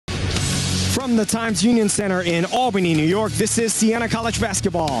From the Times Union Center in Albany, New York, this is Siena College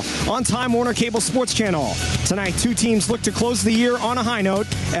basketball on Time Warner Cable Sports Channel. Tonight, two teams look to close the year on a high note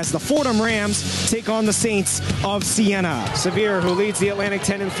as the Fordham Rams take on the Saints of Siena. Sevier, who leads the Atlantic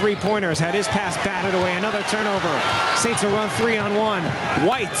 10 in three-pointers, had his pass batted away. Another turnover. Saints will run 3-on-1.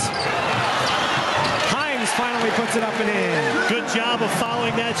 White. Hymes finally puts it up and in. Good job of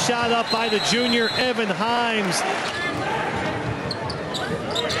following that shot up by the junior Evan Hymes.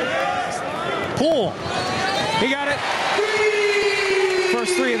 Poole. He got it.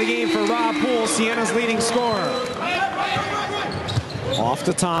 First three of the game for Rob Poole, Siena's leading scorer. Off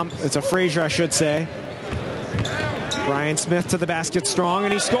to Tom. It's a Frazier, I should say. Brian Smith to the basket strong,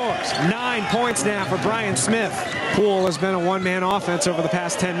 and he scores. 9 points now for Brian Smith. Poole has been a one-man offense over the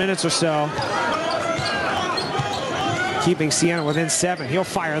past 10 minutes or so, keeping Siena within 7. He'll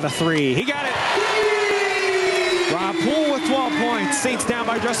fire the three. He got it. Rob Poole with 12 points. Saints down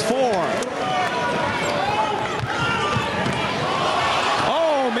by just 4.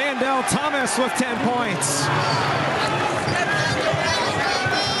 Oh, Mandel Thomas with 10 points.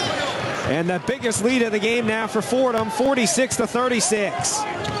 And the biggest lead of the game now for Fordham,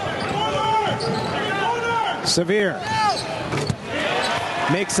 46-36. Sevier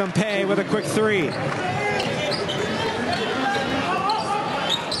makes them pay with a quick three.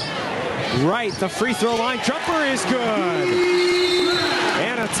 Right, the free throw line jumper is good.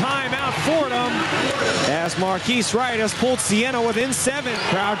 And a timeout Fordham as Marquise Wright has pulled Siena within 7.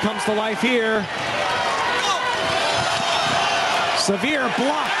 Crowd comes to life here. Sevier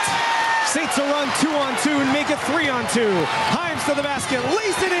blocked. Saints will run 2-on-2 and make it 3-on-2. Hymes to the basket,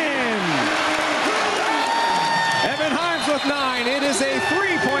 lays it in. Evan Hymes with 9. It is a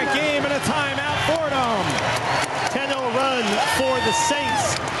 3-point game and a timeout Fordham. 10-0 run for the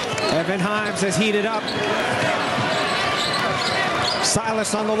Saints. Evan Hymes has heated up.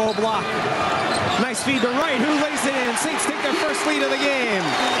 Silas on the low block. Nice feed to Wright, who lays it in. Saints take their first lead of the game.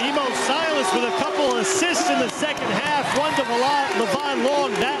 Emo Silas with a couple assists in the second half. One to Levon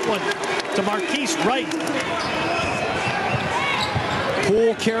Long, that one to Marquise Wright.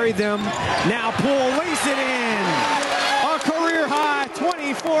 Poole carried them. Now Poole lays it in. A career high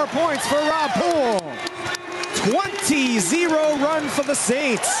 24 points for Rob Poole. 20-0 run for the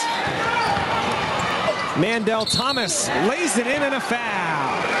Saints. Mandel Thomas lays it in and a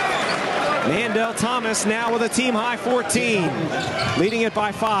foul. Mandel Thomas now with a team-high 14, leading it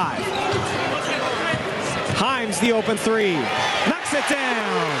by 5. Hymes the open three, knocks it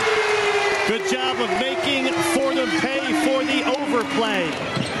down. Good job of making Fordham pay for the overplay.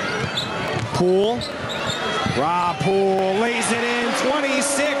 Poole, Rob Poole lays it in,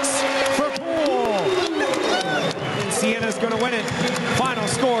 26 for Poole. Siena's going to win it. Final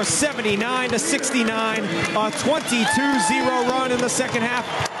score 79-69. A 22-0 run in the second half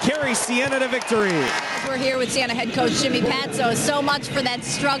carries Siena to victory. We're here with Siena head coach Jimmy Patsos. So much for that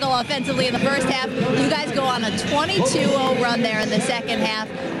struggle offensively in the first half. You guys go on a 22-0 run there in the second half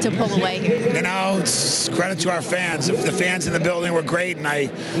to pull away here. You know, it's credit to our fans. The fans in the building were great, and I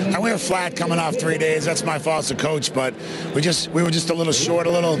went flat coming off 3 days. That's my fault as a coach, but we were just a little short,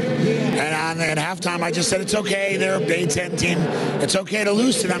 and at halftime I just said it's okay. They're a A-10 team. It's okay to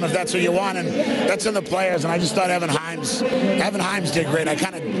lose to them if that's what you want, and that's in the players. And I just thought Evan Hymes did great. I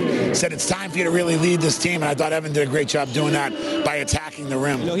kind of said it's time for you to really lead this team, and I thought Evan did a great job doing that by attacking the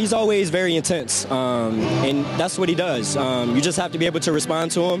rim. You know, he's always very intense, and that's what he does. You just have to be able to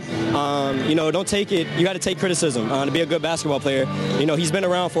respond to him. You know, don't take it. You got to take criticism to be a good basketball player. You know, he's been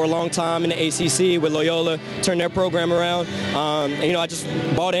around for a long time in the ACC with Loyola, turned their program around. And, you know, I just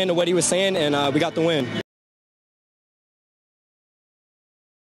bought into what he was saying, and we got the win.